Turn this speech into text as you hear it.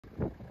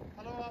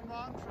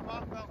Dan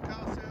from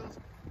Car Sales.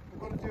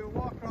 We're going to do a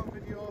walk around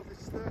video of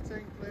this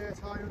 13 plate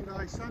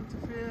HYUNDAI Santa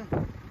Fe.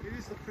 It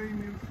is the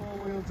premium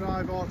 4-wheel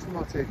drive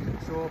automatic.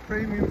 So a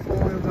premium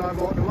 4-wheel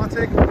drive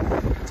automatic,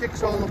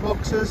 ticks all the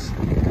boxes.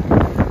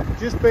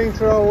 Just been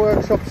through our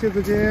workshops the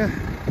other day,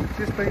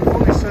 just been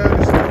fully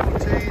serviced and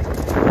MOT'd,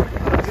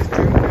 and just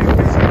due to being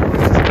busy.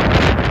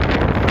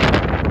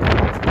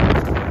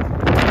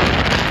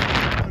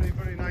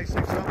 Very nice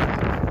example.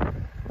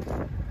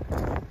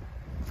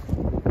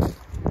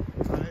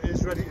 And it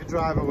is ready to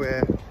drive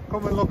away.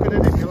 Come and look at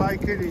it if you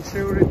like it,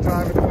 insure it,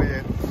 drive it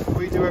away.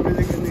 We do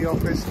everything in the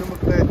office, number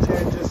plate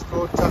changes,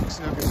 road tax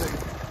and everything.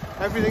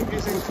 Everything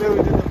is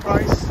included in the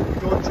price. We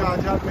don't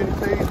charge admin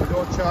fees, we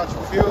don't charge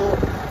for fuel.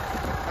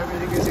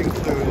 Everything is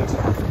included.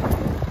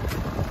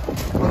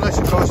 Unless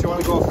of course you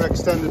want to go for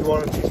extended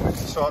warranties, we can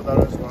sort that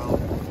as well.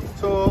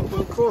 So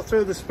we'll go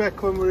through the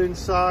spec when we're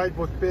inside,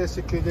 but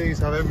basically these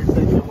have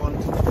everything you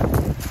want.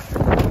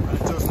 And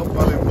it does look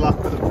well in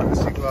black with the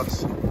privacy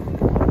glass.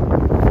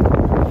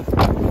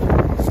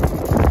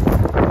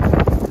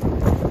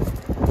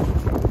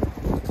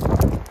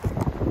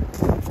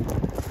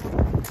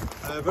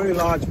 Very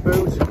large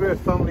boots, a great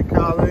family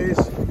car these.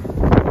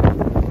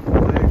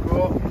 There you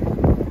go.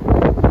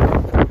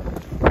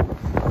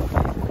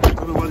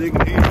 Don't know whether you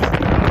can hear it.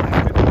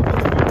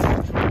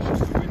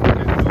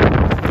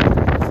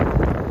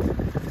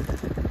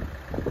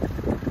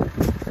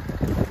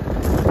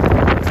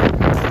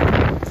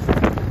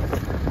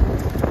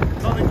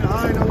 Nothing to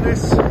hide on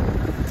this.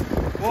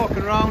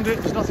 Walking around it,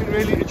 there's nothing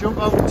really to jump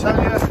out and tell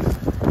you.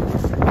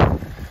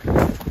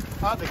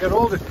 Hard to get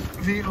all the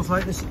vehicles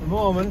like this at the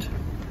moment.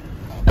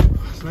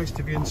 It's nice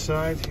to be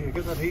inside. You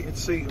get that heated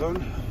seat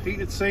on,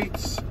 heated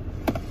seats,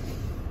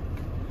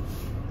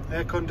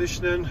 air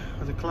conditioning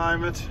with the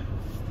climate,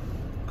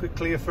 quick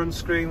clear front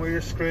screen with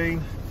your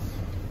screen,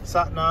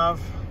 sat nav,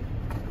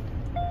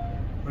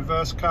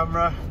 reverse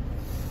camera,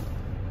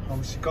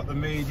 obviously got the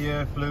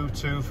media,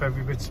 Bluetooth,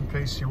 every bits and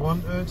piece you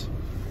wanted,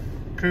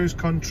 cruise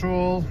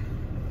control,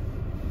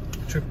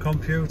 trip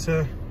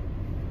computer,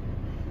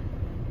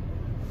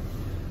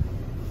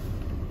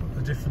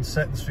 the different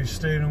settings for your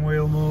steering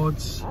wheel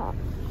modes,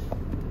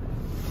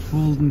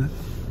 folding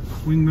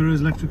wing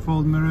mirrors, electric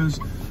folding mirrors,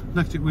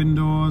 electric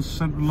windows,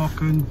 central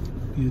locking,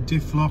 your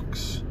diff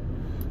locks.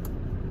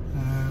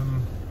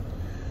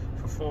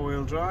 For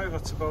 4-wheel drive,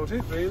 that's about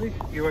it really.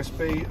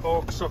 USB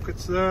aux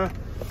sockets there,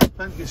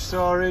 plenty of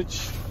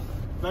storage,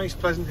 nice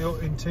pleasant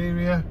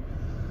interior.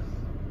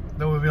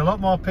 There will be a lot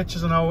more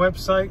pictures on our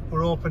website.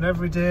 We're open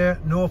every day,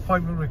 no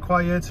appointment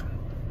required.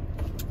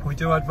 We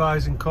do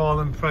advise and call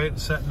them prior to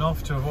setting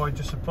off to avoid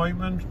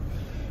disappointment.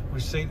 We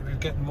see that we're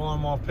getting more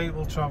and more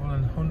people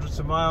travelling hundreds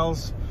of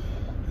miles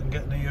and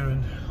getting here,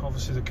 and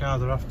obviously the car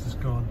they're after is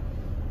gone.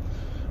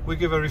 We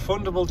give a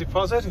refundable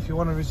deposit. If you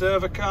want to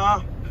reserve a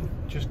car,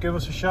 just give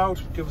us a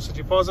shout, give us a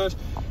deposit.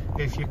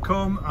 If you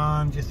come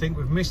and you think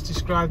we've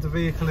misdescribed the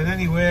vehicle in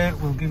any way,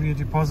 we'll give you a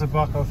deposit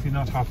back if you're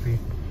not happy.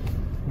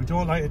 We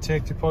don't like to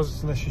take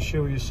deposits unless you're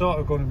sure you're sort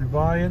of going to be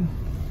buying.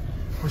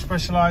 We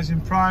specialise in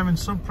prime and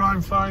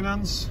subprime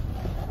finance,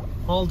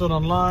 all done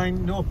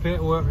online, no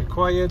paperwork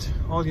required,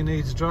 all you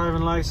need is a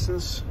driving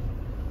licence.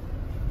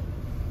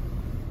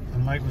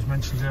 And like was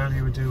mentioned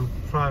earlier, we do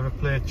private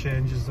plate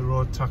changes, the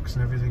road tax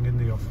and everything in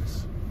the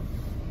office.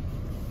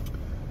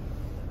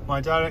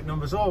 My direct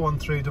number is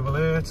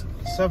 01388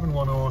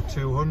 710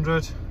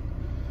 200.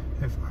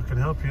 If I can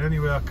help you in any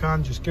way I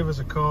can, just give us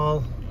a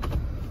call.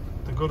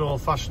 The good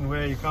old fashioned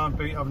way, you can't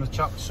beat having a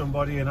chat with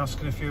somebody and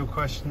asking a few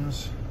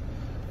questions.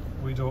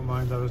 We don't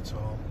mind that at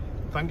all.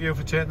 Thank you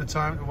for taking the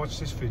time to watch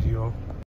this video.